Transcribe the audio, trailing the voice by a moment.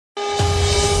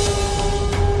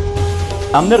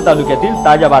जामनेर तालुक्यातील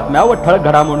ताज्या बातम्या व ठळक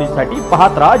घडामोडींसाठी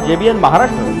पाहत रहा JBN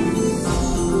महाराष्ट्र।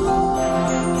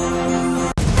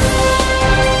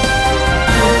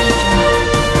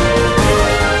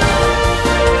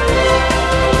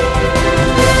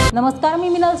 नमस्कार, मी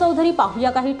मिनल चौधरी।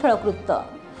 पाहूया काही ठळक वृत्त।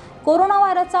 कोरोना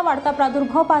व्हायरसचा वाढता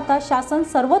प्रादुर्भाव पाहता शासन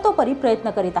सर्वतोपरी प्रयत्न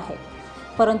करीत आहे,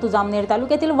 परंतु जामनेर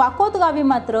तालुक्यातील वाकोत गावी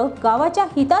मात्र गावाच्या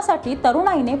हितासाठी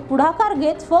तरुणाईने पुढाकार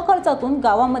घेत स्वखर्चातून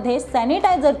गावामध्ये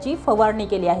सॅनिटायझरची फवारणी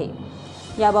केली आहे।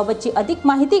 याबाबतची अधिक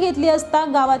माहिती घेतली असता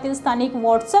गावातील स्थानिक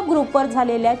व्हॉट्सअप ग्रुपवर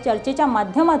झालेल्या चर्चेच्या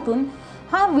माध्यमातून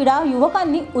हा विडा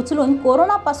युवकांनी उचलून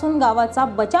कोरोनापासून गावाचा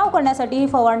बचाव करण्यासाठी ही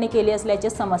फवारणी केली असल्याचे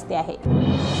समजते आहे।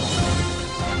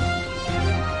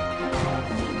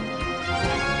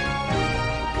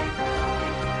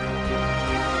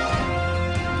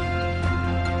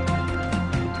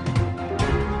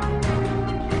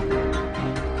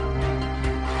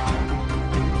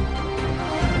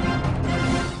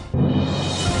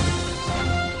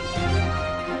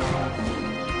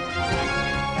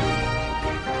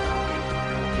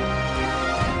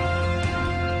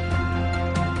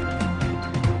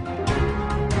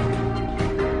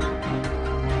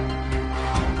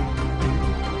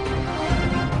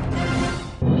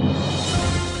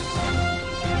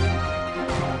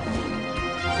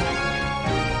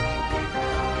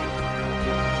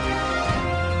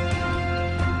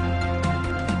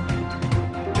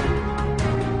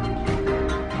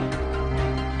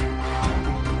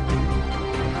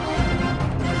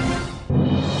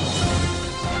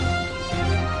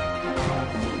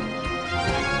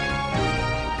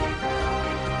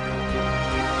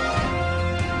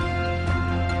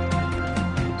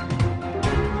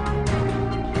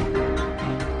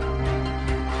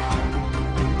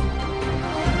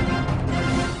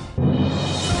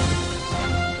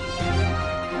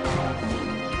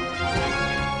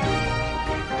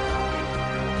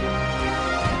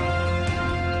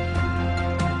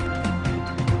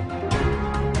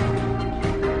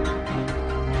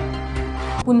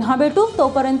 पुन्हा भेटू,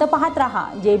 तोपर्यंत पाहत रहा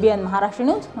JBN महाराष्ट्र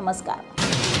न्यूज। नमस्कार।